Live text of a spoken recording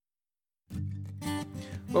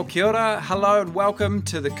Well, kia ora, hello and welcome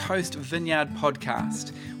to the Coast Vineyard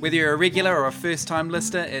podcast. Whether you're a regular or a first-time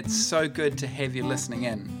listener, it's so good to have you listening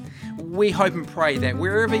in. We hope and pray that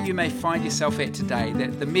wherever you may find yourself at today,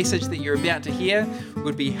 that the message that you're about to hear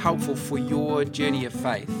would be helpful for your journey of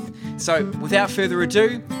faith. So, without further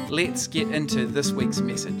ado, let's get into this week's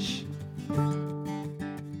message.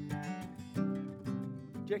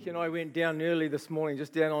 Jackie and I went down early this morning,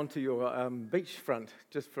 just down onto your beachfront,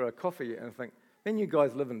 just for a coffee, and I think, man, you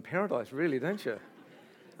guys live in paradise, really, don't you?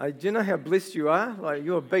 Do you know how blessed you are? Like,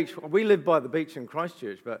 your beach, we live by the beach in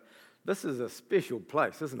Christchurch, but this is a special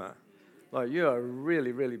place, isn't it? Like, you are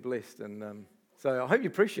really, really blessed, and so I hope you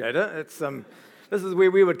appreciate it. It's this is where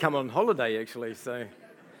we would come on holiday, actually, so...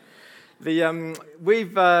 Can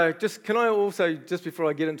I also, just before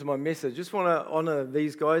I get into my message, just want to honour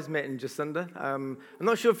these guys, Matt and Jacinda. I'm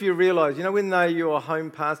not sure if you realise, when they're your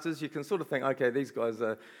home pastors, you can sort of think, okay, these guys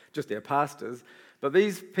are just our pastors, but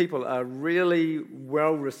these people are really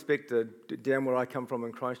well respected down where I come from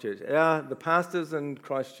in Christchurch. The pastors in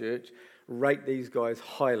Christchurch rate these guys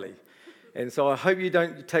highly, and so I hope you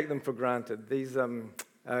don't take them for granted. These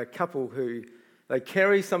a couple who, they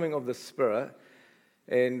carry something of the Spirit,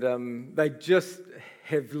 and they just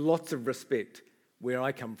have lots of respect where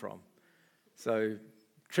I come from. So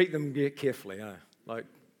treat them carefully, Like,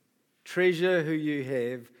 treasure who you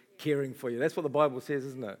have caring for you. That's what the Bible says,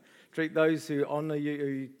 isn't it? Treat those who honour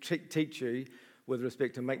you, who teach you with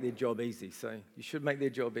respect, to make their job easy. So you should make their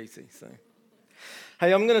job easy. So,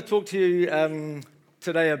 hey, I'm going to talk to you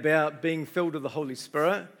today about being filled with the Holy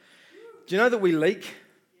Spirit. Do you know that we leak?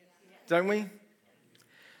 Don't we?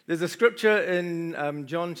 There's a scripture in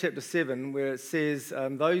John chapter 7 where it says,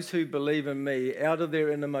 those who believe in me, out of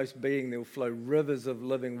their innermost being there will flow rivers of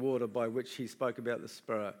living water, by which he spoke about the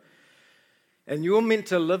Spirit. And you're meant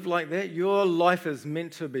to live like that. Your life is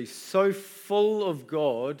meant to be so full of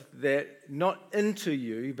God that not into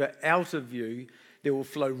you, but out of you, there will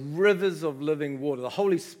flow rivers of living water, the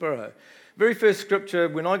Holy Spirit. Very first scripture,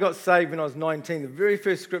 when I got saved when I was 19, the very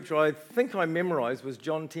first scripture I think I memorized was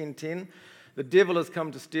John 10:10. The devil has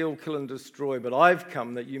come to steal, kill, and destroy, but I've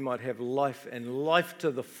come that you might have life, and life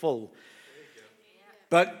to the full.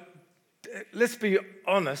 But let's be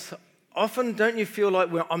honest, often don't you feel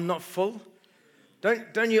like, well, I'm not full?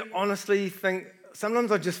 Don't you honestly think,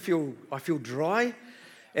 sometimes I feel dry?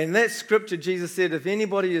 And that scripture, Jesus said, if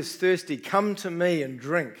anybody is thirsty, come to me and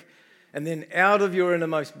drink. And then out of your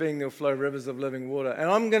innermost being, there'll flow rivers of living water.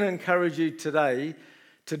 And I'm going to encourage you today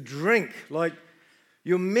to drink. Like,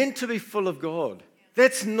 you're meant to be full of God.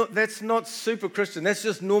 That's not super Christian. That's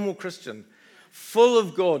just normal Christian. Full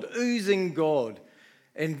of God, oozing God.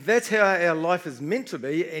 And that's how our life is meant to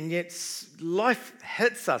be. And yet life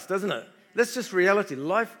hits us, doesn't it? That's just reality.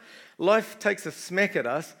 Life takes a smack at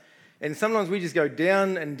us. And sometimes we just go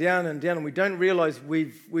down and down and down. And we don't realize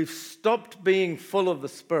we've stopped being full of the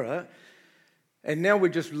Spirit. And now we're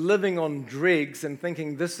just living on dregs and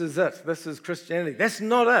thinking this is it. This is Christianity. That's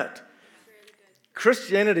not it.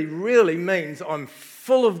 Christianity really means I'm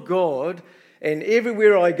full of God, and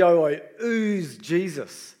everywhere I go, I ooze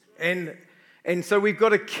Jesus. And so we've got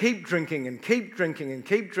to keep drinking and keep drinking and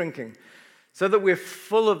keep drinking so that we're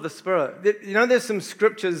full of the Spirit. There's some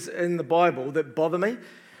scriptures in the Bible that bother me.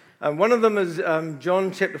 One of them is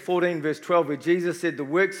John chapter 14, verse 12, where Jesus said, the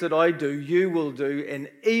works that I do, you will do, and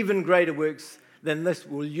even greater works than this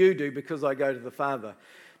will you do, because I go to the Father.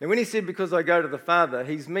 Now, when he said, because I go to the Father,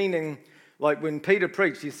 he's meaning... like when Peter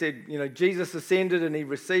preached, he said, Jesus ascended and he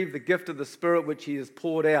received the gift of the Spirit which he has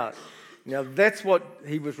poured out. Now, that's what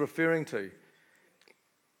he was referring to.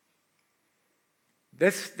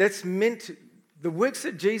 That's meant to, the works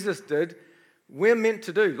that Jesus did, we're meant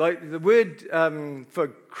to do. Like, the word for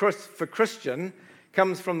Christian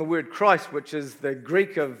comes from the word Christ, which is the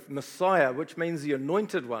Greek of Messiah, which means the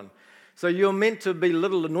anointed one. So you're meant to be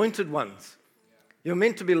little anointed ones. You're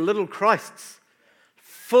meant to be little Christs,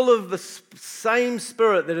 full of the same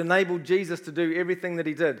Spirit that enabled Jesus to do everything that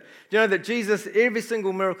he did. Do you know that Jesus, every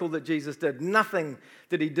single miracle that Jesus did, nothing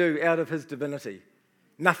did he do out of his divinity.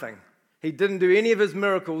 Nothing. He didn't do any of his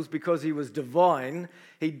miracles because he was divine.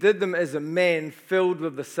 He did them as a man filled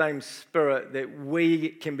with the same Spirit that we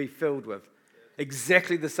can be filled with.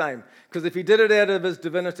 Exactly the same. Because if he did it out of his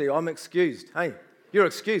divinity, I'm excused. Hey, you're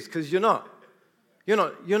excused because you're not.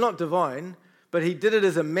 You're not divine. But he did it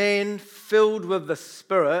as a man filled with the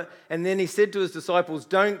Spirit. And then he said to his disciples,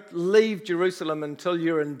 don't leave Jerusalem until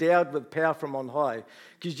you're endowed with power from on high.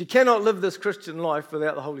 Because you cannot live this Christian life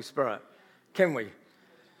without the Holy Spirit. Can we?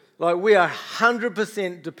 Like, we are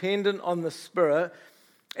 100% dependent on the Spirit.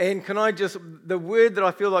 And the word that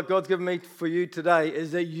I feel like God's given me for you today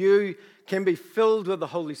is that you can be filled with the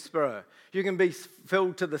Holy Spirit. You can be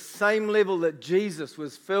filled to the same level that Jesus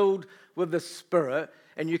was filled with the Spirit,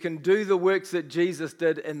 and you can do the works that Jesus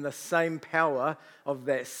did in the same power of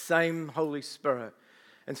that same Holy Spirit.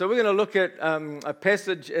 And so we're going to look at a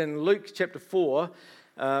passage in Luke chapter 4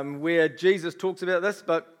 where Jesus talks about this,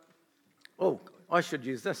 but, I should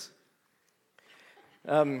use this.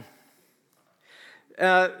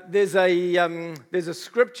 There's a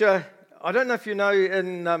scripture, I don't know if you know,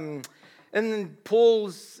 in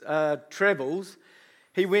Paul's travels,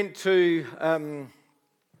 he went to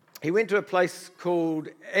a place called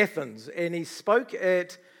Athens, and he spoke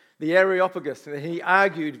at the Areopagus, and he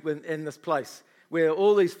argued in this place where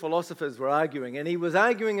all these philosophers were arguing, and he was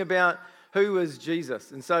arguing about who was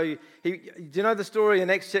Jesus. And so, do you know the story in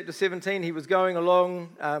Acts chapter 17? He was going along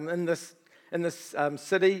in this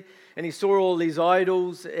city, and he saw all these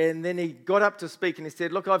idols, and then he got up to speak, and he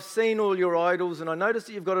said, "Look, I've seen all your idols, and I noticed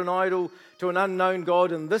that you've got an idol to an unknown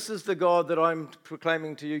God, and this is the God that I'm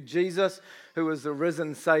proclaiming to you, Jesus, who is the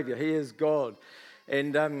risen Savior. He is God."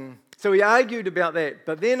 And so he argued about that,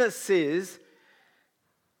 but then it says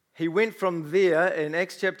he went from there in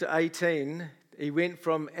Acts chapter 18, he went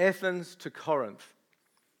from Athens to Corinth.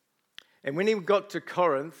 And when he got to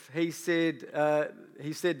Corinth, he said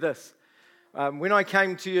this, "When I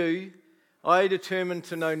came to you, I determined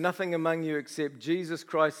to know nothing among you except Jesus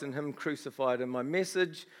Christ and Him crucified. And my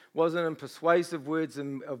message wasn't in persuasive words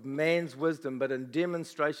of man's wisdom, but in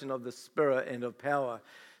demonstration of the Spirit and of power,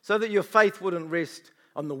 so that your faith wouldn't rest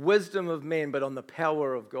on the wisdom of man, but on the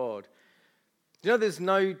power of God." Do you know there's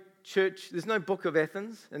no church, there's no book of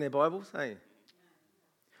Athens in their Bibles? Hey?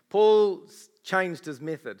 Paul changed his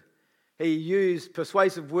method. He used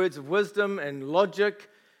persuasive words of wisdom and logic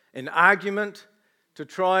and argument to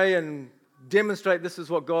try and demonstrate this is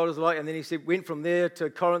what God is like. And then he went from there to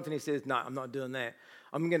Corinth, and he says, "No, I'm not doing that.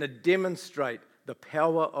 I'm going to demonstrate the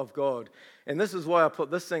power of God." And this is why I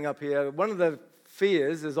put this thing up here. One of the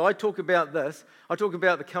fears is I talk about this. I talk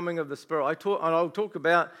about the coming of the Spirit. I'll talk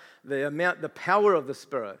about the power of the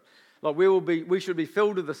Spirit. Like we should be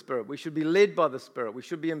filled with the Spirit. We should be led by the Spirit. We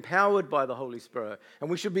should be empowered by the Holy Spirit. And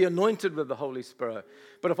we should be anointed with the Holy Spirit.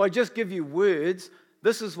 But if I just give you words,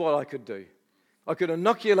 this is what I could do. I could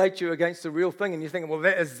inoculate you against the real thing, and you think, well,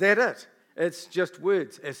 is that it? It's just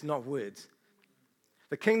words. It's not words.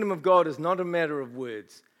 The kingdom of God is not a matter of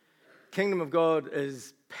words. The kingdom of God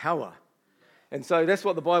is power. And so that's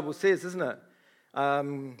what the Bible says, isn't it?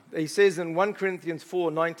 He says in 1 Corinthians 4,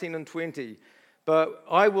 19 and 20, "But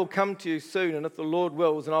I will come to you soon, and if the Lord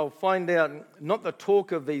wills, and I will find out not the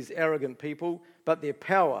talk of these arrogant people, but their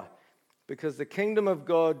power, because the kingdom of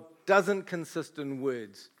God doesn't consist in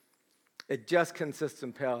words. It just consists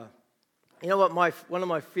in power." You know what? One of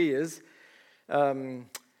my fears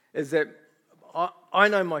is that I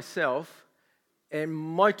know myself, and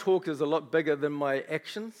my talk is a lot bigger than my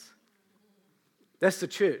actions. That's the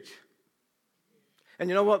church. And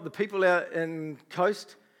you know what? The people out in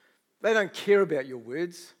Coast, they don't care about your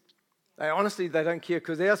words. They don't care,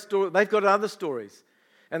 because they've got other stories,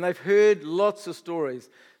 and they've heard lots of stories.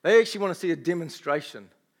 They actually want to see a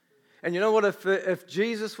demonstration. And you know what? If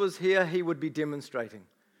Jesus was here, he would be demonstrating.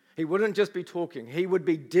 He wouldn't just be talking. He would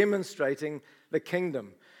be demonstrating the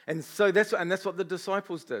kingdom. And so that's what the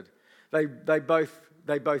disciples did. They both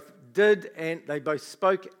did, and they both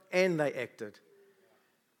spoke and they acted.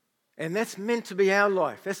 And that's meant to be our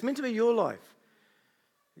life. That's meant to be your life.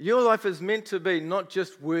 Your life is meant to be not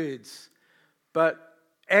just words, but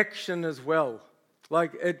action as well.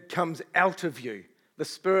 Like it comes out of you. The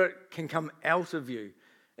Spirit can come out of you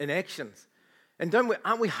in actions. And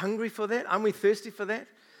aren't we hungry for that? Aren't we thirsty for that?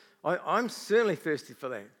 I'm certainly thirsty for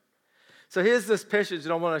that. So here's this passage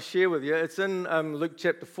that I want to share with you. It's in Luke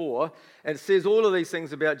chapter 4, and it says all of these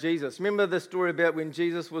things about Jesus. Remember the story about when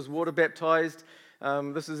Jesus was water baptized?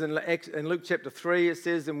 This is in Luke chapter 3. It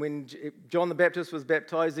says, and when John the Baptist was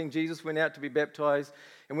baptizing, Jesus went out to be baptized.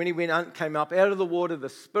 And when he came up out of the water, the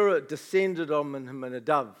Spirit descended on him in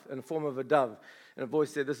the form of a dove. And a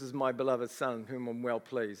voice said, "This is my beloved Son, whom I'm well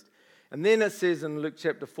pleased." And then it says in Luke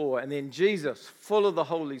chapter 4, and then Jesus, full of the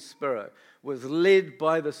Holy Spirit, was led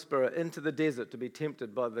by the Spirit into the desert to be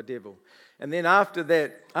tempted by the devil. And then after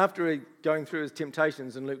that, after going through his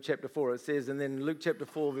temptations in Luke chapter 4, it says, and then Luke chapter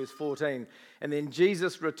 4, verse 14, and then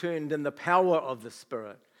Jesus returned in the power of the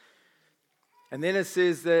Spirit. And then it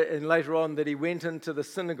says that, and later on, that he went into the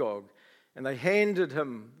synagogue, and they handed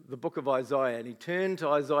him the book of Isaiah, and he turned to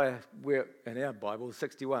Isaiah, where in our Bible,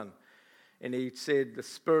 61. And he said, the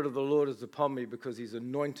Spirit of the Lord is upon me because he's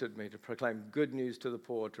anointed me to proclaim good news to the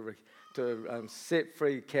poor, to set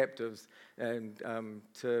free captives, and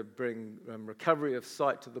to bring recovery of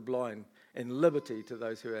sight to the blind and liberty to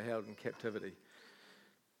those who are held in captivity.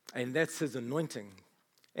 And that's his anointing.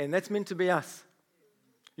 And that's meant to be us.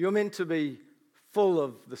 You're meant to be full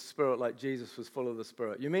of the Spirit like Jesus was full of the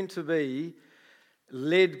Spirit. You're meant to be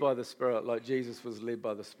led by the Spirit like Jesus was led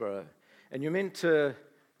by the Spirit. And you're meant to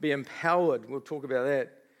be empowered, we'll talk about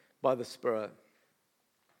that, by the Spirit.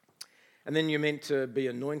 And then you're meant to be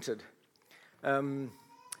anointed. Any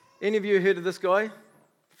of you heard of this guy?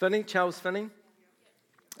 Finney, Charles Finney?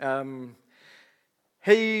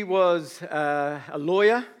 He was a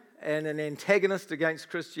lawyer and an antagonist against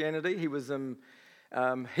Christianity. He was a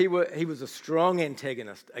strong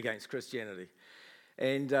antagonist against Christianity.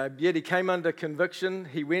 And yet he came under conviction.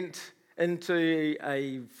 He went into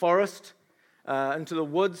a forest, into the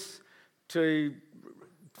woods, to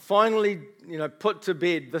finally, put to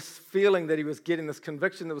bed this feeling that he was getting, this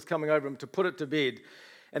conviction that was coming over him, to put it to bed.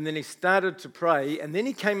 And then he started to pray, and then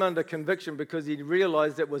he came under conviction because he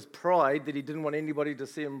realized it was pride, that he didn't want anybody to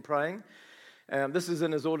see him praying. This is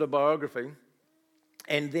in his autobiography.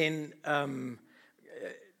 And then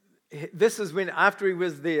this is when, after he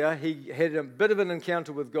was there, he had a bit of an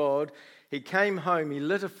encounter with God. He came home, he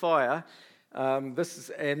lit a fire. This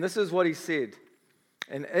is what he said.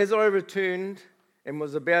 And as I returned and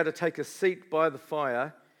was about to take a seat by the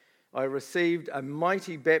fire, I received a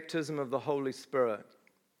mighty baptism of the Holy Spirit.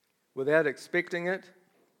 Without expecting it,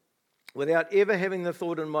 without ever having the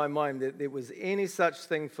thought in my mind that there was any such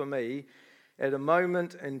thing for me, at a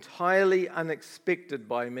moment entirely unexpected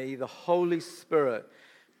by me, the Holy Spirit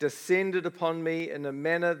descended upon me in a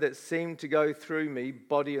manner that seemed to go through me,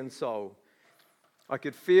 body and soul. I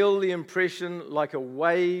could feel the impression like a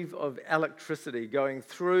wave of electricity going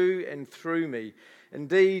through and through me.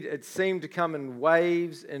 Indeed, it seemed to come in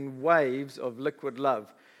waves and waves of liquid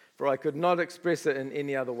love, for I could not express it in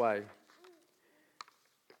any other way.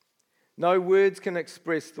 No words can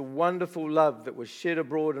express the wonderful love that was shed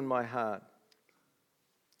abroad in my heart.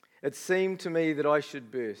 It seemed to me that I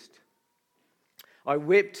should burst. I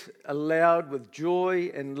wept aloud with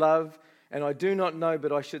joy and love, and I do not know,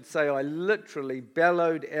 but I should say I literally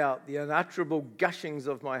bellowed out the unutterable gushings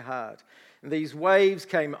of my heart. And these waves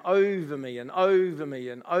came over me and over me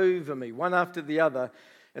and over me, one after the other,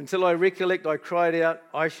 until I recollect I cried out,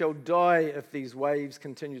 I shall die if these waves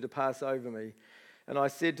continue to pass over me. And I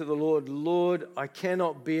said to the Lord, Lord, I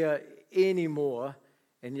cannot bear any more,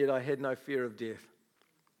 and yet I had no fear of death.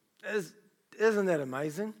 Isn't that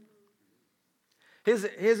amazing?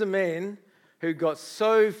 Here's a man who got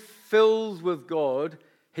so filled with God,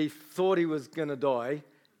 he thought he was going to die,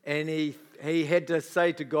 and he had to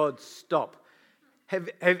say to God, stop. Have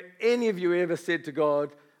any of you ever said to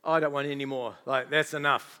God, I don't want any more, like that's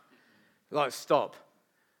enough, like stop?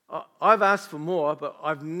 I've asked for more, but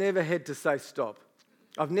I've never had to say stop.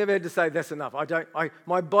 I've never had to say that's enough.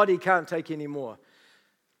 My body can't take any more.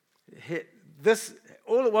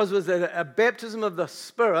 All it was a baptism of the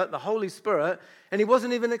Spirit, the Holy Spirit, and he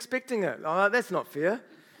wasn't even expecting it. Oh, that's not fair.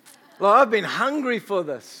 Like, I've been hungry for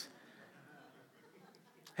this.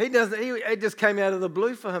 It just came out of the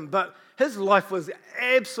blue for him, but his life was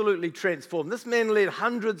absolutely transformed. This man led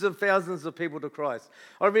hundreds of thousands of people to Christ.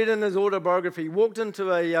 I read in his autobiography, he walked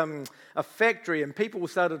into a factory and people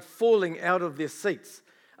started falling out of their seats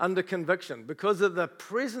under conviction because of the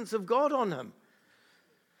presence of God on him.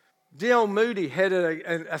 D.L. Moody had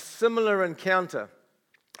a similar encounter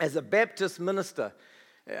as a Baptist minister,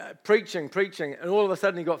 preaching, and all of a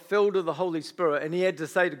sudden he got filled with the Holy Spirit and he had to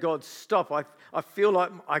say to God, stop, I feel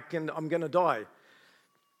like I'm going to die.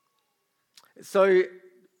 So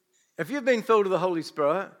if you've been filled with the Holy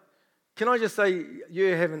Spirit, can I just say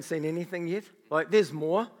you haven't seen anything yet? Like there's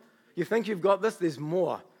more. You think you've got this, there's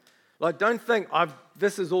more. Like don't think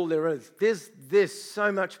this is all there is. There's so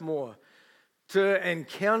much more. To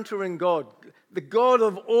encountering God. The God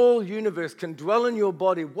of all universe can dwell in your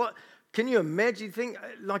body. What can you imagine? You think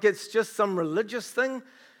like it's just some religious thing?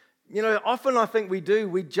 Often I think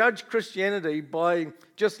we judge Christianity by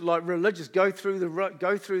just like religious, go through the rut,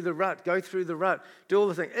 do all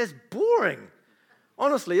the things. It's boring.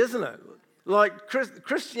 Honestly, isn't it? Like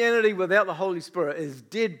Christianity without the Holy Spirit is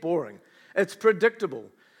dead boring. It's predictable.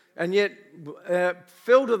 And yet,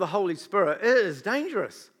 filled with the Holy Spirit, it is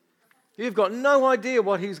dangerous. You've got no idea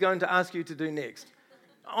what he's going to ask you to do next.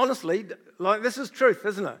 Honestly, like this is truth,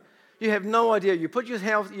 isn't it? You have no idea. You put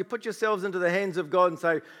yourselves into the hands of God and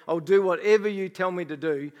say, I'll do whatever you tell me to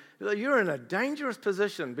do. You're in a dangerous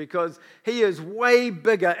position because He is way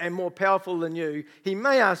bigger and more powerful than you. He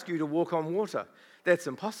may ask you to walk on water. That's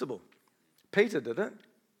impossible. Peter did it.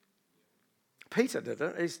 Peter did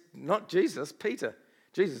it. It's not Jesus, Peter.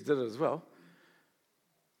 Jesus did it as well.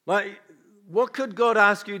 Like, what could God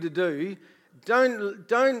ask you to do?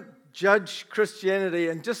 Don't judge Christianity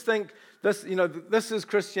and just think, this is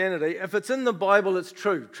Christianity. If it's in the Bible, it's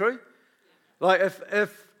true. True? Like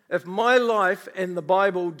if my life and the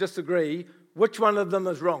Bible disagree, which one of them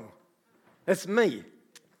is wrong? It's me.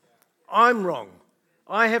 I'm wrong.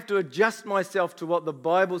 I have to adjust myself to what the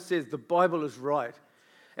Bible says. The Bible is right.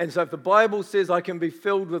 And so if the Bible says I can be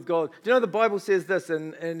filled with God, do you know the Bible says this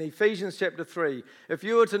in Ephesians chapter 3? If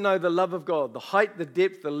you were to know the love of God, the height, the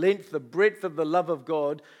depth, the length, the breadth of the love of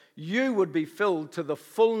God, you would be filled to the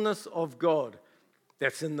fullness of God.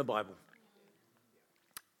 That's in the Bible.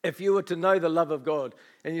 If you were to know the love of God,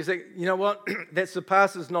 and you say, you know what, that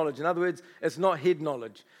surpasses knowledge. In other words, it's not head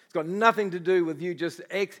knowledge. It's got nothing to do with you just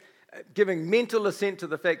giving mental assent to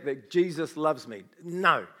the fact that Jesus loves me.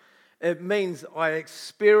 No. It means I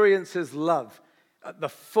experience His love, the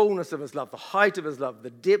fullness of His love, the height of His love, the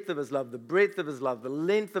depth of His love, the breadth of His love, the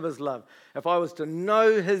length of His love. If I was to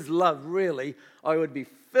know His love really, I would be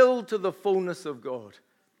filled to the fullness of God.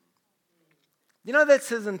 You know, that's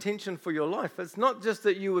His intention for your life. It's not just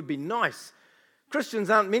that you would be nice. Christians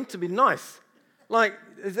aren't meant to be nice. Like,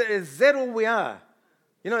 is that all we are?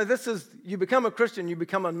 You know, you become a Christian, you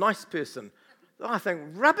become a nice person. I think,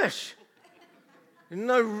 rubbish.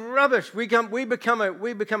 No, rubbish. We become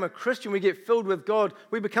a Christian. We get filled with God.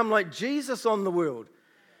 We become like Jesus on the world.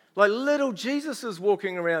 Like little Jesuses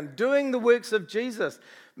walking around, doing the works of Jesus.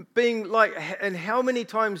 Being like, and how many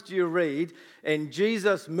times do you read, and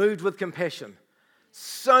Jesus moved with compassion?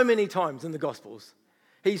 So many times in the Gospels.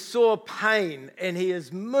 He saw pain and He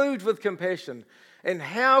is moved with compassion. And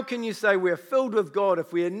how can you say we're filled with God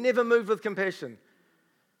if we are never moved with compassion?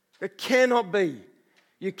 It cannot be.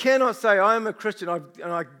 You cannot say, I am a Christian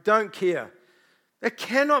and I don't care. That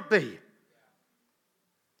cannot be.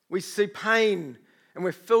 We see pain and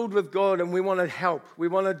we're filled with God and we want to help. We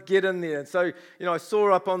want to get in there. And so, I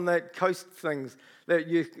saw up on that Coast things that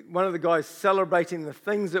one of the guys celebrating the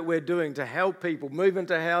things that we're doing to help people move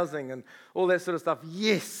into housing and all that sort of stuff.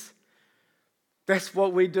 Yes, that's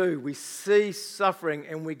what we do. We see suffering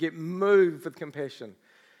and we get moved with compassion.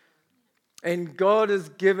 And God has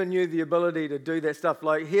given you the ability to do that stuff.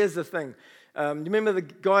 Like, here's the thing. You remember the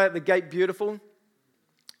guy at the Gate Beautiful?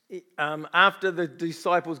 After the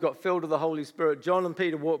disciples got filled with the Holy Spirit, John and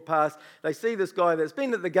Peter walk past. They see this guy that's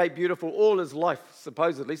been at the Gate Beautiful all his life,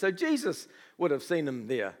 supposedly. So Jesus would have seen him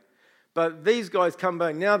there. But these guys come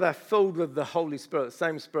back. Now they're filled with the Holy Spirit, the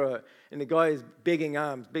same Spirit. And the guy is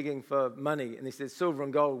begging for money. And he says, silver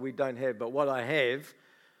and gold we don't have, but what I have,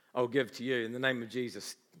 I'll give to you in the name of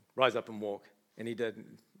Jesus. Rise up and walk. And he did,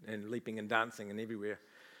 and leaping and dancing and everywhere.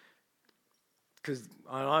 Because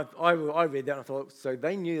I read that and I thought, so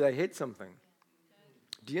they knew they had something.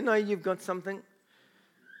 Do you know you've got something?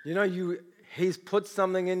 You know He's put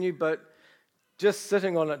something in you, but just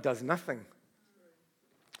sitting on it does nothing.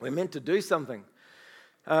 We're meant to do something.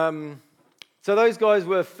 So those guys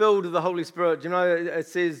were filled with the Holy Spirit. You know, it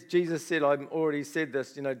says, Jesus said, I've already said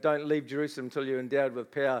this, don't leave Jerusalem until you're endowed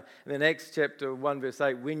with power. And then Acts chapter 1 verse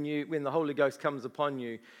 8, when the Holy Ghost comes upon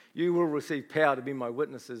you, you will receive power to be my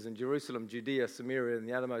witnesses in Jerusalem, Judea, Samaria, and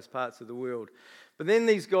the uttermost parts of the world. But then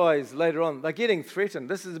these guys later on, they're getting threatened.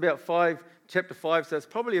 This is about chapter 5, so it's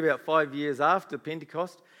probably about 5 years after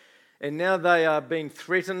Pentecost. And now they are being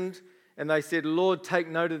threatened. And they said, Lord, take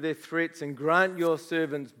note of their threats and grant your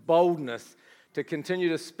servants boldness to continue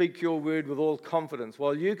to speak your word with all confidence,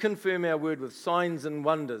 while you confirm our word with signs and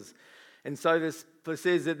wonders. And so this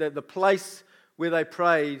says that the place where they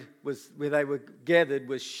prayed, where they were gathered,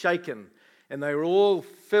 was shaken. And they were all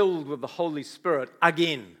filled with the Holy Spirit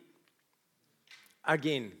again.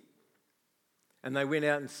 Again. And they went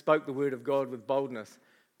out and spoke the word of God with boldness.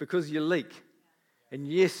 Because you leak. And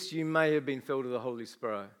yes, you may have been filled with the Holy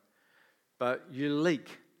Spirit. But you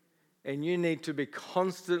leak. And you need to be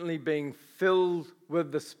constantly being filled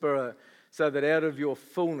with the Spirit so that out of your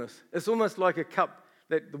fullness, it's almost like a cup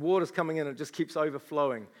that the water's coming in and it just keeps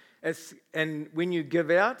overflowing. And when you give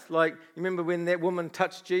out, like, you remember when that woman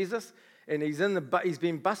touched Jesus and he's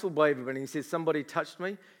been bustled by everybody and he says, somebody touched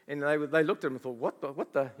me. And they looked at him and thought,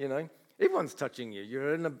 what the, everyone's touching you.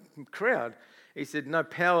 You're in a crowd. He said, no,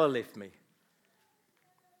 power left me.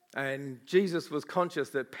 And Jesus was conscious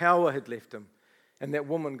that power had left him. And that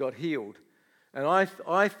woman got healed. And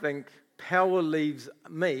I think power leaves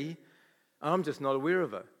me and I'm just not aware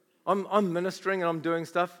of it. I'm ministering and I'm doing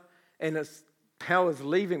stuff, and it's power's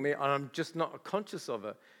leaving me, and I'm just not conscious of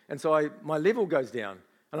it. And so my level goes down,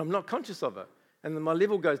 and I'm not conscious of it. And then my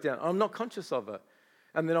level goes down, and I'm not conscious of it.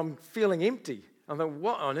 And then I'm feeling empty. I'm like,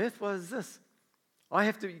 what on earth was this? I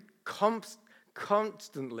have to be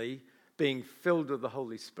constantly being filled with the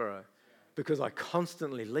Holy Spirit because I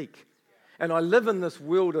constantly leak. And I live in this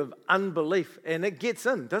world of unbelief, and it gets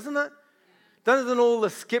in, doesn't it? Doesn't all the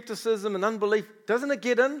skepticism and unbelief, doesn't it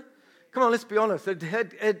get in? Come on, let's be honest.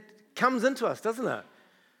 It comes into us, doesn't it?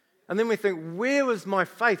 And then we think, where was my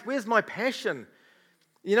faith? Where's my passion?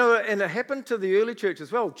 You know, and it happened to the early church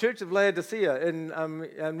as well. Church of Laodicea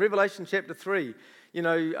in Revelation chapter 3. You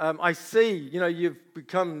know, I see, you know, you're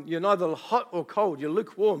neither hot or cold. You're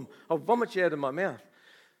lukewarm. I'll vomit you out of my mouth.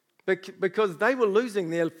 Because they were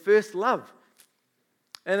losing their first love.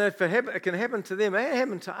 And if it can happen to them, it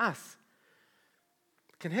happened to us.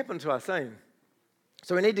 It can happen to us, eh?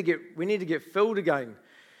 So we need to get filled again.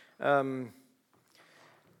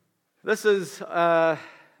 This is a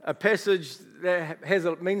passage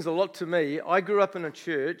that means a lot to me. I grew up in a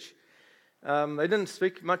church. They didn't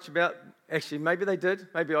speak much about, actually, maybe they did.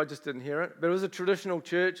 Maybe I just didn't hear it. But it was a traditional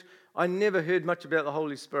church. I never heard much about the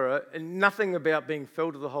Holy Spirit, and nothing about being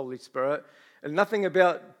filled with the Holy Spirit, and nothing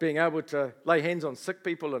about being able to lay hands on sick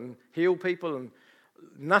people and heal people, and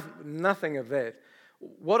nothing of that.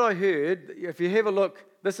 What I heard, if you have a look,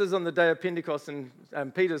 this is on the day of Pentecost in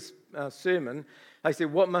Peter's sermon. They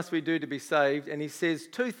said, what must we do to be saved? And he says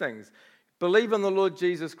two things. Believe in the Lord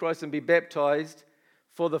Jesus Christ and be baptized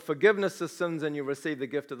for the forgiveness of sins, and you'll receive the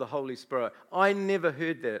gift of the Holy Spirit. I never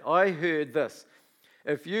heard that. I heard this.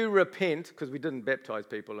 If you repent, because we didn't baptize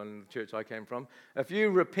people in the church I came from, if you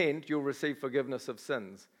repent, you'll receive forgiveness of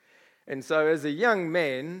sins. And so as a young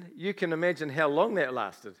man, you can imagine how long that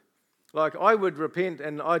lasted. Like, I would repent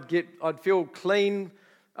and I'd feel clean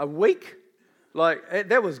a week. Like,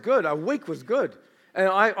 that was good. A week was good. And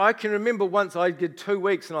I can remember once I did 2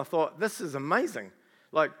 weeks and I thought, this is amazing.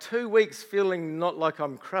 Like 2 weeks feeling not like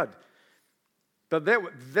I'm crud. But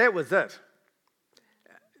that was it.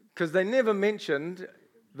 Because they never mentioned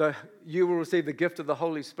you will receive the gift of the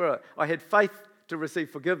Holy Spirit. I had faith to receive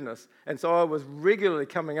forgiveness. And so I was regularly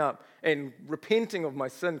coming up and repenting of my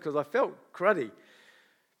sin because I felt cruddy.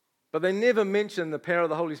 But they never mentioned the power of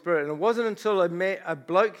the Holy Spirit. And it wasn't until a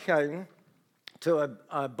bloke came to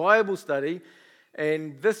a Bible study,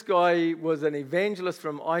 and this guy was an evangelist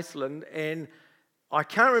from Iceland, and I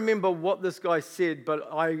can't remember what this guy said, but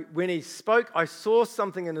when he spoke, I saw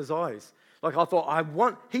something in his eyes. Like, I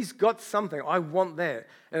thought, he's got something, I want that.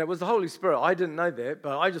 And it was the Holy Spirit. I didn't know that,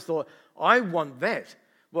 but I just thought, I want that.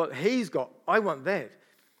 What he's got, I want that.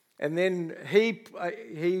 And then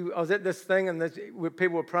I was at this thing, and where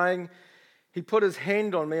people were praying. He put his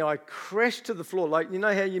hand on me. I crashed to the floor. Like, you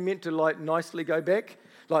know how you meant to, like, nicely go back?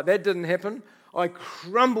 Like, that didn't happen. I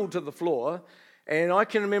crumbled to the floor. And I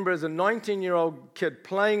can remember as a 19-year-old kid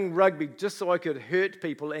playing rugby just so I could hurt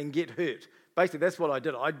people and get hurt. Basically, that's what I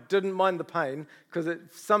did. I didn't mind the pain because it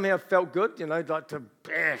somehow felt good, you know, like to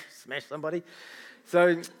smash somebody.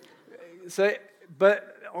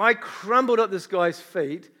 But I crumbled at this guy's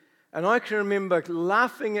feet, and I can remember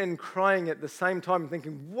laughing and crying at the same time,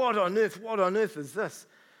 thinking, what on earth is this?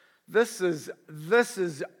 This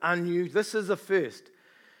is unusual. This is a first.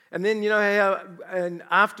 And then, you know how, and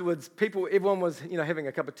afterwards, everyone was, you know, having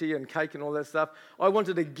a cup of tea and cake and all that stuff. I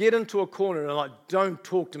wanted to get into a corner and like, don't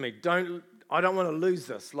talk to me. I don't want to lose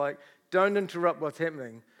this. Like, don't interrupt what's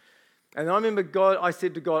happening. And I remember I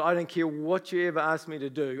said to God, I don't care what you ever ask me to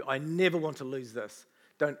do. I never want to lose this.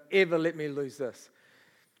 Don't ever let me lose this.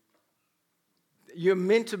 You're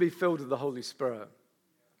meant to be filled with the Holy Spirit.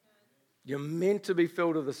 You're meant to be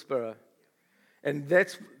filled with the Spirit. And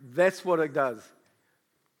that's what it does.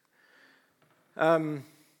 You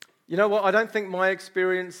know what? I don't think my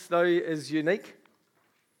experience, though, is unique.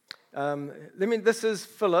 This is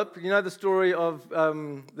Philip. You know the story of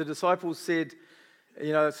the disciples said,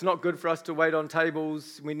 you know, it's not good for us to wait on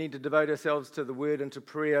tables. We need to devote ourselves to the word and to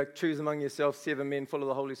prayer. Choose among yourselves 7 men full of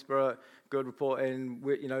the Holy Spirit, good report, and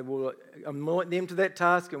we'll anoint them to that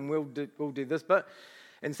task, and we'll do this bit.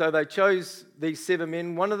 And so they chose these 7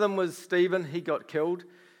 men. One of them was Stephen. He got killed,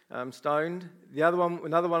 stoned.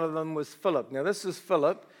 Another one of them was Philip. Now this is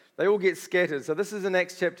Philip. They all get scattered. So this is in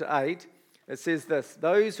Acts chapter 8. It says this: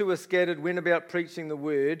 those who were scattered went about preaching the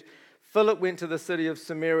word. Philip went to the city of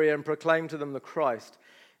Samaria and proclaimed to them the Christ.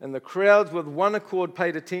 And the crowds with one accord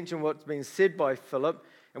paid attention to what's been said by Philip.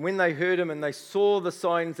 And when they heard him and they saw the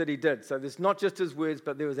signs that he did, so there's not just his words,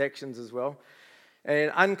 but there was actions as well.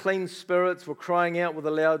 And unclean spirits were crying out with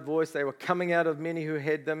a loud voice. They were coming out of many who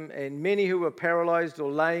had them, and many who were paralyzed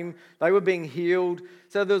or lame, they were being healed.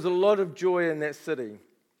 So there was a lot of joy in that city.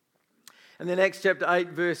 And then Acts chapter 8,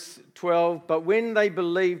 verse 12, but when they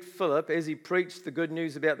believed Philip as he preached the good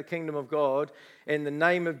news about the kingdom of God and the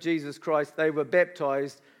name of Jesus Christ, they were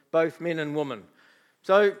baptized, both men and women.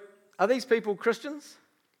 So are these people Christians?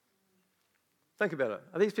 Think about it.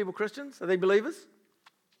 Are these people Christians? Are they believers?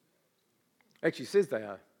 Actually says they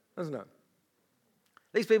are, doesn't it?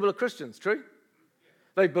 These people are Christians, true?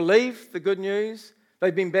 They believe the good news.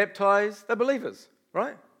 They've been baptized. They're believers,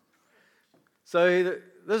 right? So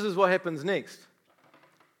this is what happens next.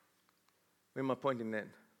 Where am I pointing that?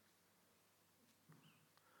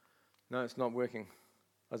 No, it's not working.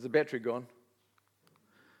 Is the battery gone?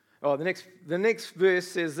 Oh, the next verse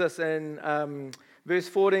says this in verse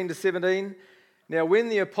 14 to 17. Now, when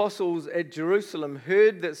the apostles at Jerusalem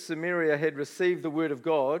heard that Samaria had received the word of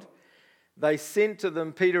God, they sent to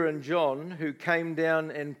them Peter and John, who came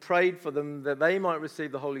down and prayed for them that they might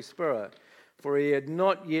receive the Holy Spirit, for he had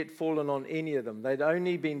not yet fallen on any of them. They'd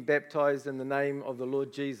only been baptized in the name of the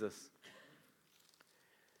Lord Jesus.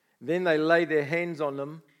 Then they laid their hands on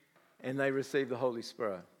them and they received the Holy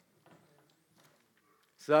Spirit.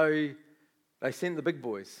 So they sent the big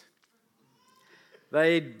boys.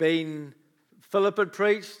 Philip had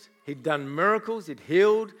preached, he'd done miracles, he'd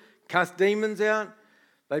healed, cast demons out.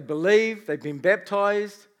 They believed, they'd been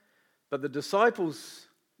baptized. But the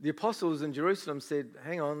apostles in Jerusalem said,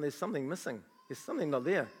 hang on, there's something missing. There's something not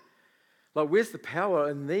there. Like, where's the power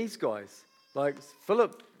in these guys? Like,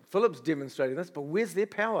 Philip's demonstrating this, but where's their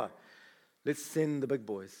power? Let's send the big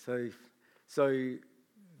boys. So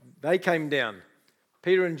they came down.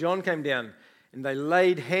 Peter and John came down, and they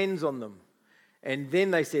laid hands on them. And then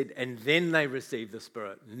they said, and then they received the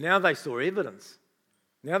Spirit. Now they saw evidence.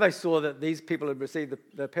 Now they saw that these people had received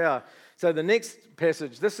the power. So the next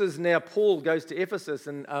passage, this is now Paul goes to Ephesus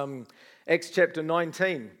in Acts chapter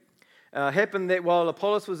 19. Happened that while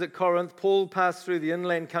Apollos was at Corinth, Paul passed through the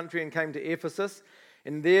inland country and came to Ephesus.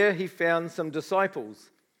 And there he found some disciples.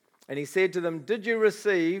 And he said to them, did you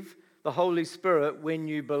receive the Holy Spirit when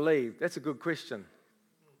you believed? That's a good question.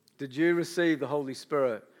 Did you receive the Holy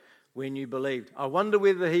Spirit when you believed? I wonder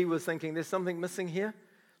whether he was thinking, there's something missing here.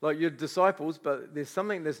 Like, you're disciples, but there's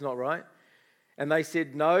something that's not right. And they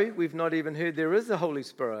said, no, we've not even heard there is a Holy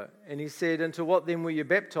Spirit. And he said, into what then were you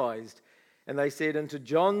baptized? And they said, into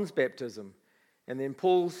John's baptism. And then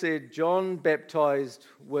Paul said, John baptized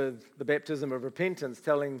with the baptism of repentance,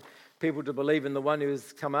 telling people to believe in the one who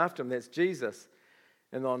has come after him, that's Jesus.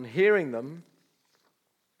 And on hearing them,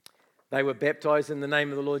 they were baptized in the name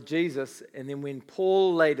of the Lord Jesus. And then when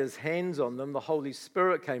Paul laid his hands on them, the Holy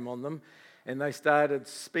Spirit came on them, and they started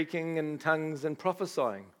speaking in tongues and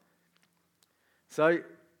prophesying. So,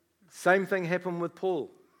 same thing happened with Paul.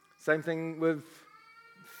 Same thing with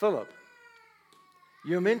Philip.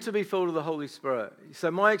 You're meant to be filled with the Holy Spirit. So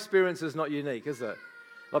my experience is not unique, is it?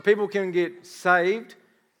 Like, people can get saved,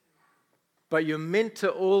 but you're meant to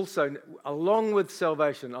also, along with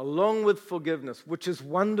salvation, along with forgiveness, which is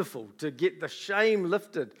wonderful, to get the shame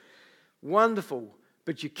lifted. Wonderful.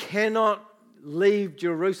 But you cannot leave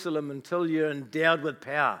Jerusalem until you're endowed with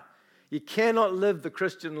power. You cannot live the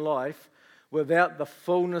Christian life without the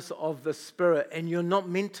fullness of the Spirit, and you're not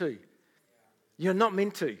meant to. You're not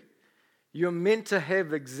meant to. You're meant to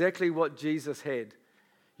have exactly what Jesus had.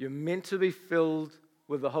 You're meant to be filled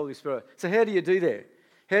with the Holy Spirit. So how do you do that?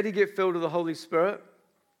 How do you get filled with the Holy Spirit?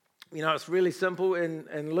 You know, it's really simple.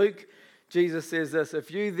 In Luke, Jesus says this, if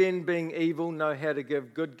you then, being evil, know how to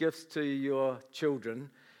give good gifts to your children,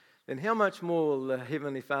 then how much more will the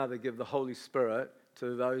Heavenly Father give the Holy Spirit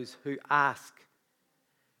to those who ask?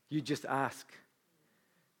 You just ask.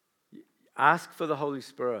 Ask for the Holy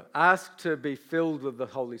Spirit. Ask to be filled with the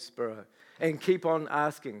Holy Spirit. And keep on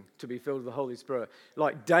asking to be filled with the Holy Spirit.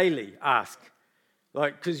 Like, daily ask.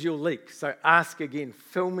 Like, because you'll leak. So ask again.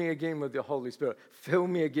 Fill me again with your Holy Spirit. Fill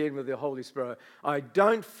me again with your Holy Spirit. I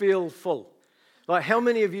don't feel full. Like, how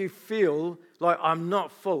many of you feel like I'm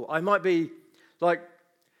not full? I might be like,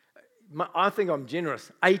 I think I'm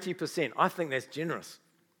generous. 80%. I think that's generous.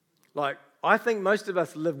 Like, I think most of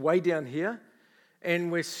us live way down here,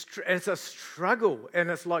 and it's a struggle, and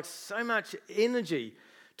it's like so much energy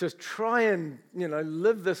to try and,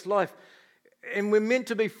 live this life. And we're meant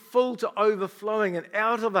to be full to overflowing, and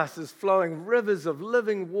out of us is flowing rivers of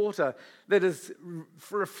living water that is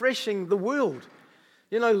refreshing the world,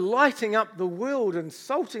 lighting up the world and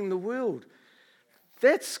salting the world.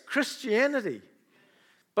 That's Christianity.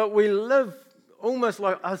 But we live almost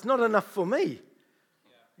like, it's not enough for me.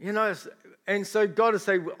 You know, and so God is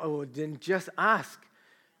saying, oh, then just ask.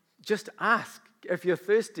 Just ask. If you're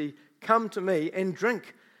thirsty, come to me and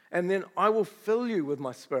drink, and then I will fill you with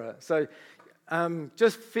my Spirit. So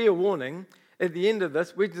just fair warning, at the end of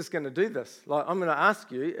this, we're just going to do this. Like, I'm going to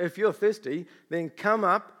ask you, if you're thirsty, then come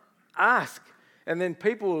up, ask. And then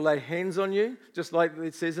people will lay hands on you, just like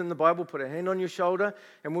it says in the Bible, put a hand on your shoulder,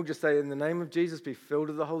 and we'll just say, in the name of Jesus, be filled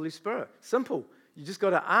with the Holy Spirit. Simple. You just got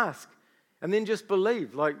to ask. And then just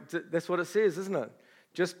believe. Like, that's what it says, isn't it?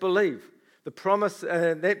 Just believe. The promise,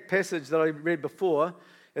 that passage that I read before,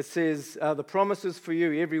 it says, the promise is for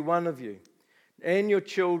you, every one of you, and your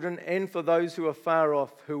children, and for those who are far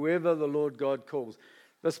off, whoever the Lord God calls.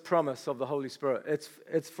 This promise of the Holy Spirit,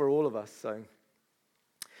 it's for all of us.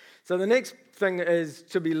 So the next thing is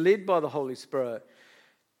to be led by the Holy Spirit.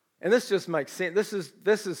 And this just makes sense. This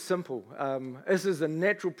is simple. This is a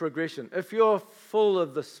natural progression. If you're full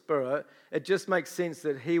of the Spirit, it just makes sense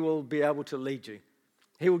that He will be able to lead you.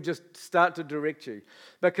 He will just start to direct you.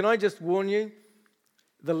 But can I just warn you,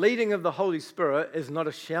 the leading of the Holy Spirit is not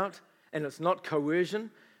a shout, and it's not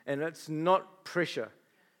coercion, and it's not pressure.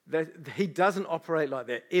 He doesn't operate like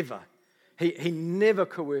that, ever. He never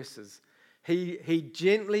coerces. He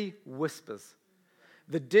gently whispers.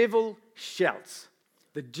 The devil shouts.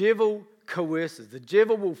 The devil coerces. The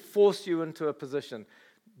devil will force you into a position.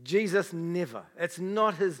 Jesus never. It's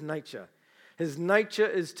not his nature. His nature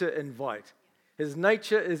is to invite. His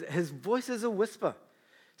voice is a whisper.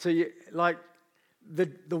 So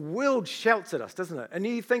the world shouts at us, doesn't it? And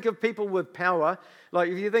you think of people with power, like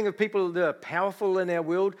if you think of people that are powerful in our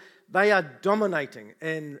world, they are dominating,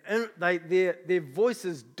 and their voice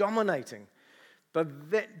is dominating. But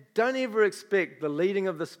don't ever expect the leading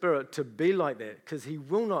of the Spirit to be like that, because He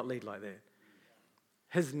will not lead like that.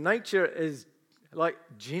 His nature is like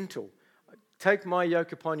gentle. Take my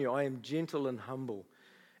yoke upon you. I am gentle and humble.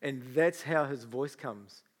 And that's how His voice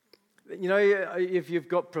comes. You know, if you've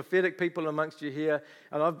got prophetic people amongst you here,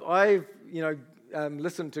 and I've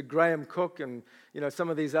listened to Graham Cook and, some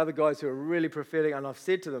of these other guys who are really prophetic, and I've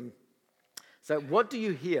said to them, so what do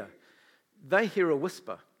you hear? They hear a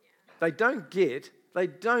whisper. They don't get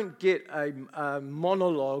a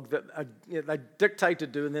monologue that they dictate to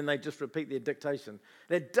do, and then they just repeat their dictation.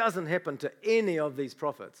 That doesn't happen to any of these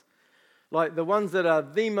prophets. Like the ones that are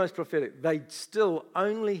the most prophetic, they still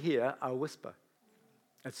only hear a whisper.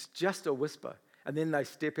 It's just a whisper. And then they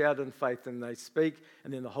step out in faith and they speak,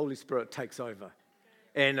 and then the Holy Spirit takes over.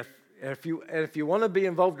 And if you want to be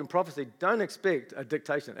involved in prophecy, don't expect a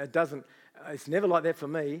dictation. It's never like that for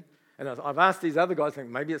me. And I've asked these other guys,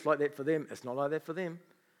 maybe it's like that for them. It's not like that for them.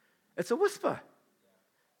 It's a whisper.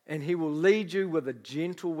 And He will lead you with a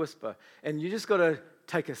gentle whisper. And you just got to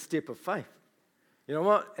take a step of faith. You know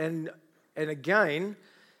what? And again,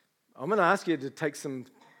 I'm going to ask you to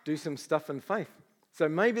do some stuff in faith. So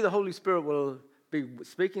maybe the Holy Spirit will be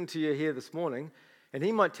speaking to you here this morning, and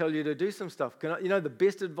He might tell you to do some stuff. The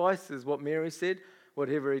best advice is what Mary said,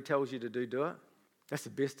 whatever He tells you to do, do it. That's the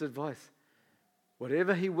best advice.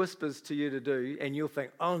 Whatever He whispers to you to do, and you'll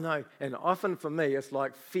think, oh no. And often for me, it's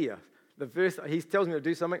like fear. The verse He tells me to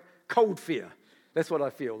do something, cold fear. That's what I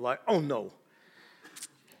feel, like, oh no.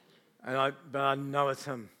 But I know it's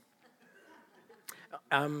Him.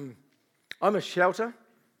 I'm a shouter.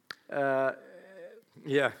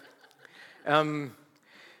 It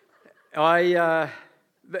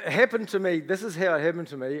happened to me. This is how it happened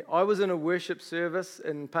to me. I was in a worship service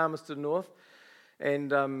in Palmerston North,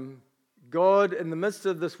 and God, in the midst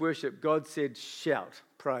of this worship, God said, shout,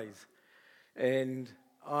 praise. And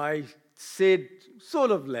I said,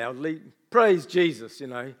 sort of loudly, praise Jesus,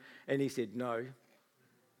 and He said, no.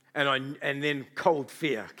 And then cold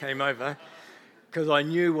fear came over, because I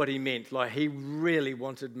knew what He meant. Like, He really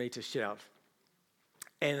wanted me to shout.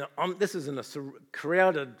 And this is in a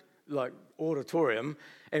crowded, auditorium,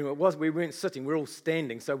 and we weren't sitting, we were all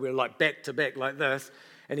standing, so we were back to back like this,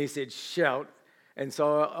 and He said, shout. And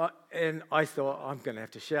so I thought, I'm going to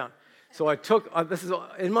have to shout. So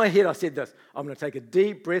in my head I said this, I'm going to take a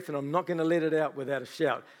deep breath and I'm not going to let it out without a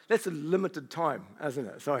shout. That's a limited time, isn't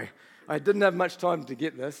it? So I didn't have much time to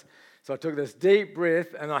get this. So I took this deep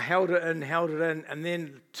breath and I held it in, and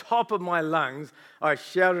then top of my lungs, I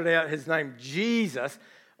shouted out His name, Jesus.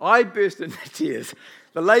 I burst into tears.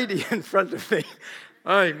 The lady in front of me,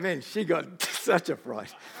 oh man, she got such a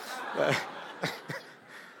fright.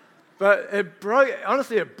 But it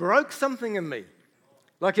broke something in me.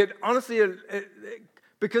 Because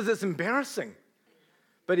it's embarrassing.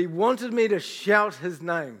 But He wanted me to shout His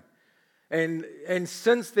name. And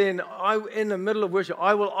since then, in the middle of worship,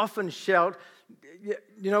 I will often shout.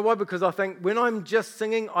 You know why? Because I think when I'm just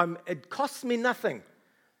singing, it costs me nothing.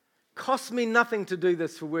 costs me nothing to do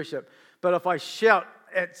this for worship, but if I shout,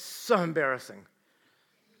 it's so embarrassing.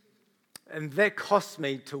 And that costs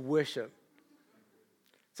me to worship.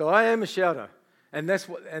 So I am a shouter, and that's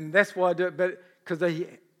why I do it. But because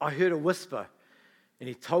I heard a whisper, and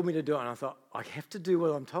he told me to do it, and I thought, I have to do what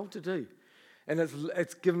I'm told to do. And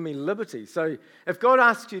it's given me liberty. So if God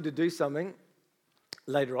asks you to do something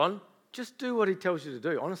later on, just do what he tells you to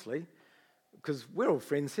do, honestly, because we're all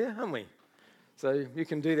friends here, aren't we? So you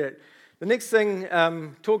can do that. The next thing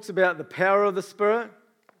talks about the power of the Spirit.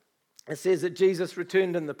 It says that Jesus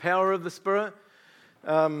returned in the power of the Spirit.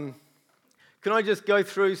 Can I just go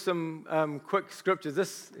through some quick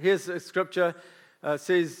scriptures? Here's a scripture.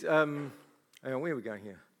 Says, hang on, where are we going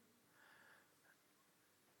here?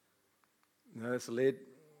 No, that's lead.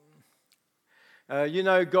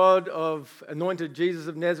 God anointed Jesus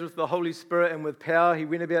of Nazareth with the Holy Spirit and with power. He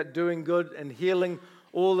went about doing good and healing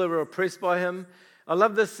all that were oppressed by him. I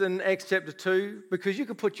love this in Acts chapter 2 because you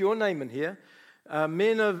could put your name in here.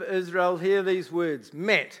 Men of Israel, hear these words.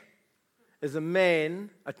 Matt is a man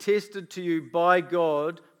attested to you by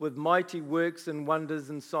God with mighty works and wonders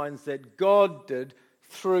and signs that God did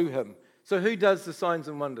through him. So who does the signs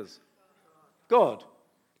and wonders? God.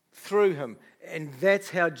 Through him. And that's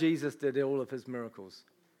how Jesus did all of his miracles.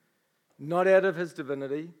 Not out of his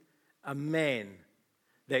divinity, a man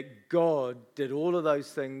that God did all of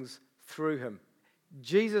those things through him.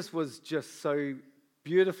 Jesus was just so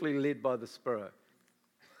beautifully led by the Spirit.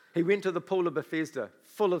 He went to the pool of Bethesda,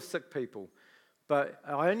 full of sick people. But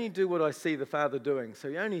I only do what I see the Father doing. So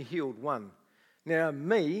he only healed one. Now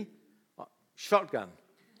me, shotgun.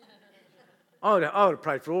 I would have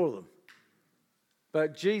prayed for all of them.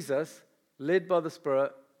 But Jesus, led by the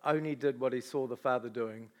Spirit, only did what he saw the Father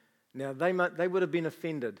doing. Now, they would have been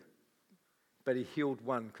offended, but he healed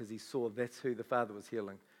one because he saw that's who the Father was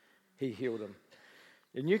healing. He healed him.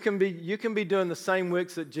 And you can be doing the same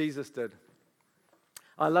works that Jesus did.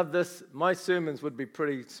 I love this. My sermons would be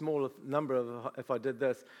pretty small number if I did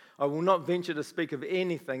this. I will not venture to speak of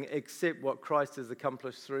anything except what Christ has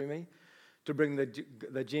accomplished through me, to bring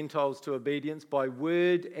the Gentiles to obedience by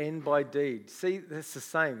word and by deed. See, that's the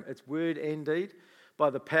same. It's word and deed. By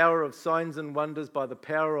the power of signs and wonders, by the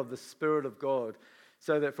power of the Spirit of God.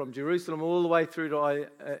 So that from Jerusalem all the way through to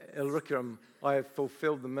Illyricum, I have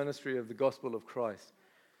fulfilled the ministry of the gospel of Christ.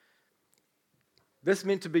 This is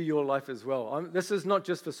meant to be your life as well. This is not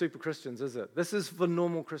just for super Christians, is it? This is for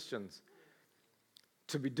normal Christians.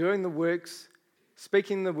 To be doing the works,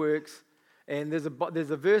 speaking the works. And there's a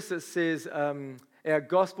verse that says, our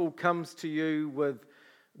gospel comes to you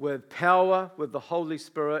with power, with the Holy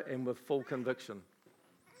Spirit, and with full conviction.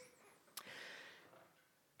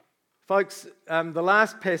 Folks, the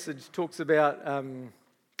last passage talks about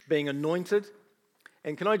being anointed.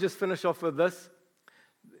 And can I just finish off with this?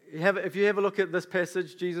 If you have a look at this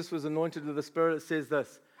passage, Jesus was anointed with the Spirit. It says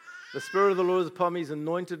this, the Spirit of the Lord is upon me. He's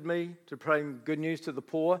anointed me to proclaim good news to the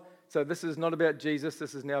poor. So this is not about Jesus.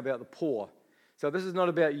 This is now about the poor. So this is not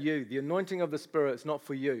about you. The anointing of the Spirit is not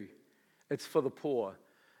for you. It's for the poor.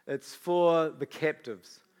 It's for the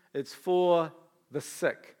captives. It's for the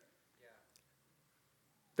sick.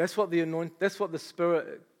 That's what the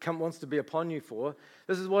Spirit wants to be upon you for.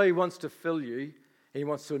 This is why he wants to fill you. He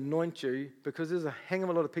wants to anoint you because there's a hang of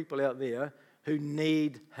a lot of people out there who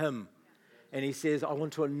need him. And he says, I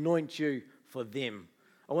want to anoint you for them.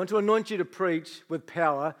 I want to anoint you to preach with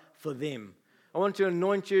power for them. I want to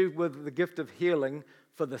anoint you with the gift of healing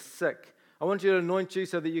for the sick. I want you to anoint you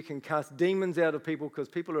so that you can cast demons out of people because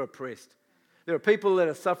people are oppressed. There are people that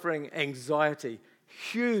are suffering anxiety,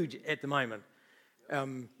 huge at the moment.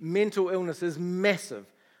 Mental illness is massive.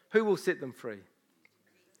 Who will set them free?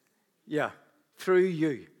 Yeah, through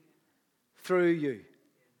you. Through you.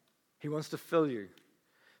 He wants to fill you.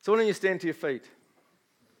 So why don't you stand to your feet?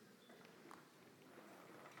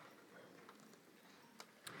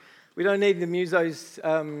 We don't need the musos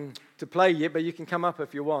to play yet, but you can come up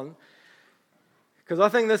if you want. Because I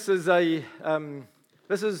think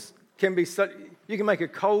you can make a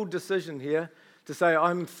cold decision here to say,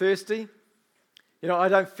 I'm thirsty. I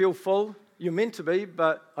don't feel full. You're meant to be,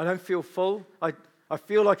 but I don't feel full. I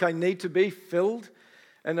feel like I need to be filled.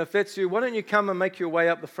 And if that's you, why don't you come and make your way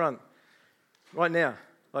up the front right now?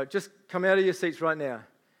 Just come out of your seats right now.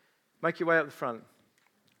 Make your way up the front.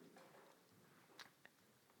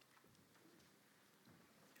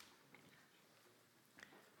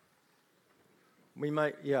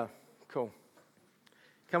 Cool.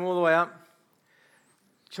 Come all the way up.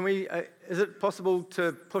 Can we? Is it possible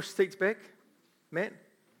to push seats back, Matt?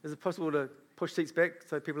 Is it possible to push seats back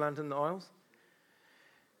so people aren't in the aisles?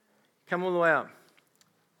 Come all the way up.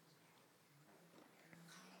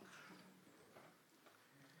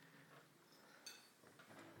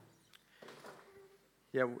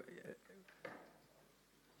 Yeah.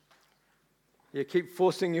 Yeah, keep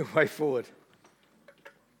forcing your way forward.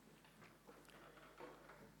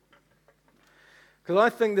 Because I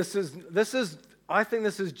think this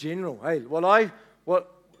is general. Hey,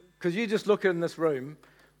 because you just look in this room,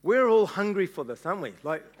 we're all hungry for this, aren't we?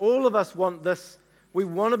 Like, all of us want this. We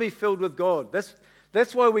want to be filled with God.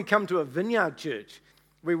 That's why we come to a Vineyard Church.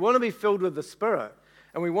 We want to be filled with the Spirit,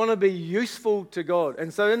 and we want to be useful to God.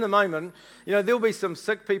 And so in the moment, there'll be some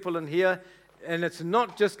sick people in here, and it's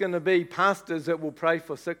not just going to be pastors that will pray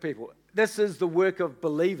for sick people. This is the work of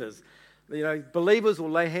believers. Believers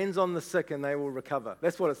will lay hands on the sick and they will recover.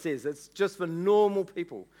 That's what it says. It's just for normal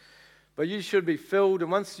people. But you should be filled,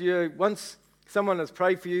 and once someone has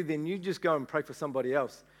prayed for you, then you just go and pray for somebody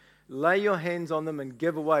else. Lay your hands on them and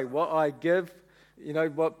give away. What I give,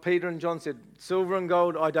 what Peter and John said, silver and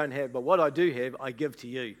gold I don't have, but what I do have, I give to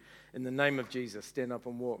you. In the name of Jesus, stand up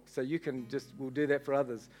and walk. So we'll do that for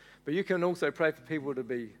others. But you can also pray for people to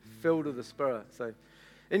be filled with the Spirit. So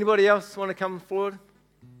anybody else want to come forward?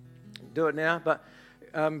 Do it now. But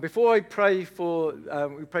before we pray for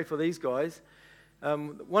these guys,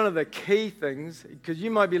 one of the key things, because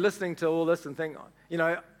you might be listening to all this and think,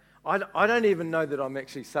 I don't even know that I'm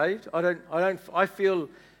actually saved. I feel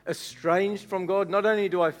estranged from God. Not only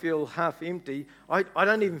do I feel half empty, I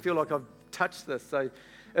don't even feel like I've touched this. So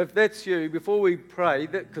if that's you, before we pray,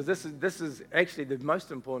 because this is actually the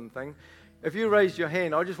most important thing, if you raise your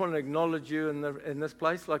hand, I just want to acknowledge you in this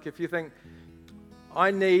place. Like, if you think, I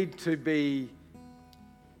need to be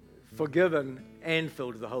forgiven and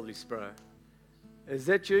filled with the Holy Spirit. Is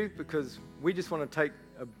that you? Because we just want to take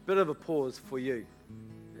a bit of a pause for you.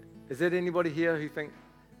 Is there anybody here who think,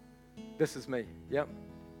 this is me? Yep.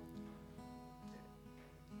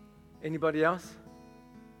 Anybody else?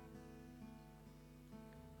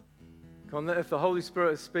 Come on, if the Holy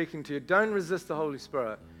Spirit is speaking to you, don't resist the Holy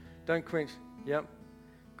Spirit. Don't quench. Yep.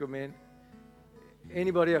 Good man.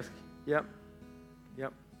 Anybody else? Yep.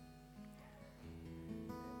 Yep.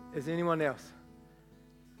 Is anyone else?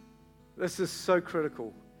 This is so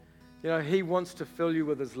critical. He wants to fill you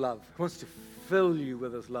with His love. He wants to fill you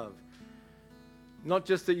with His love. Not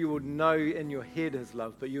just that you would know in your head His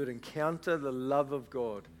love, but you would encounter the love of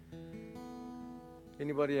God.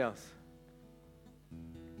 Anybody else?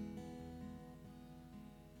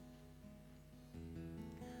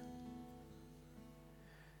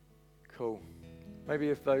 Cool. Maybe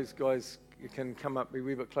if those guys can come up a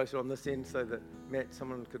wee bit closer on this end so that Matt,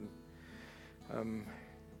 someone could come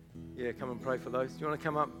and pray for those. Do you want to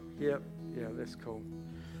come up? Yeah, that's cool.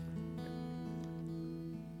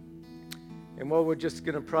 And while we're just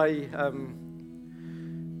going to pray,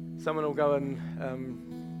 someone will go and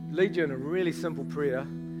lead you in a really simple prayer,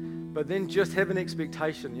 but then just have an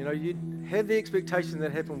expectation. You have the expectation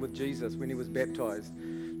that happened with Jesus when He was baptized,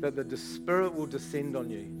 that the Spirit will descend on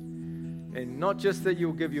you. And not just that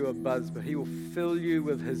He'll give you a buzz, but He will fill you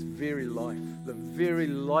with His very life. The very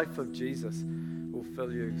life of Jesus will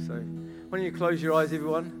fill you. So why don't you close your eyes,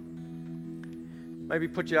 everyone? Maybe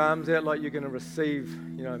put your arms out like you're going to receive,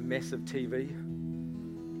 a massive TV.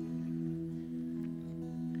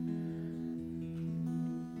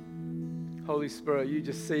 Holy Spirit, you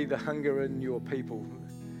just see the hunger in your people.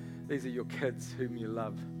 These are your kids whom you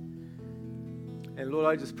love. And Lord,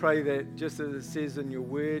 I just pray that just as it says in your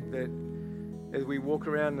word, that as we walk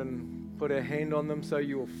around and put our hand on them, so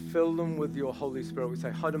you will fill them with your Holy Spirit. We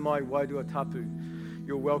say, Haramai Waidua Tapu.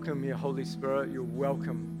 You're welcome here, Holy Spirit. You're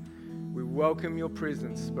welcome. We welcome your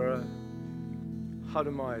presence, Spirit.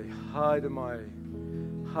 Haramai, Haramai,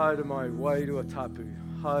 Haramai Waidua Tapu.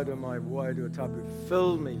 Haramai Waidua Tapu.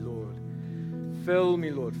 Fill me, Lord. Fill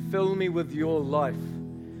me, Lord. Fill me with your life.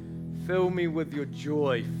 Fill me with your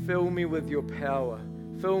joy. Fill me with your power.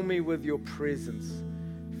 Fill me with your presence.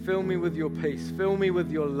 Fill me with your peace. Fill me with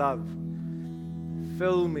your love.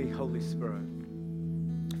 Fill me, Holy Spirit.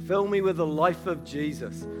 Fill me with the life of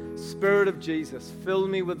Jesus. Spirit of Jesus, fill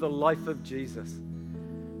me with the life of Jesus.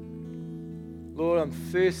 Lord, I'm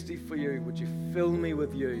thirsty for you. Would you fill me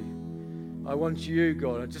with you? I want you,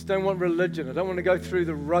 God. I just don't want religion. I don't want to go through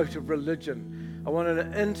the rote of religion. I want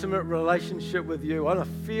an intimate relationship with you. I want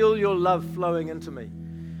to feel your love flowing into me.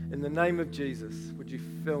 In the name of Jesus, would you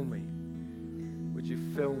fill me? Would you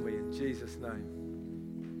fill me in Jesus' name?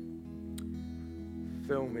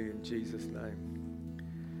 Fill me in Jesus' name.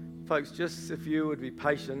 Folks, just if you would be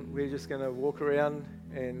patient, we're just going to walk around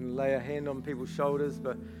and lay a hand on people's shoulders,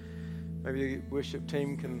 but maybe the worship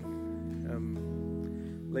team can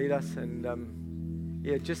lead us. And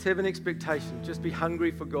just have an expectation. Just be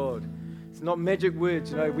hungry for God. It's not magic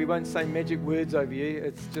words. We won't say magic words over you.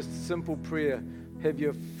 It's just simple prayer. Have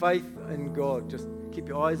your faith in God. Just Keep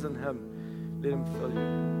your eyes on Him. Let Him fill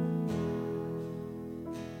you.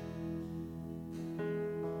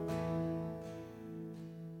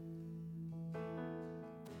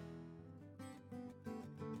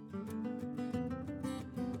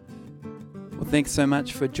 Well, thanks so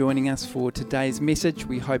much for joining us for today's message.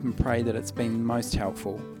 We hope and pray that it's been most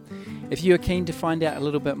helpful. If you are keen to find out a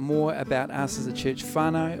little bit more about us as a church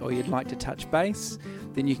whānau, or you'd like to touch base,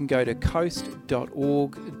 then you can go to coast.org.nz,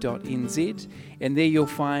 and there you'll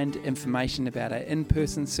find information about our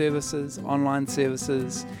in-person services, online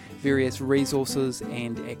services, various resources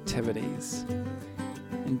and activities.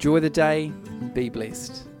 Enjoy the day and be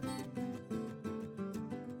blessed.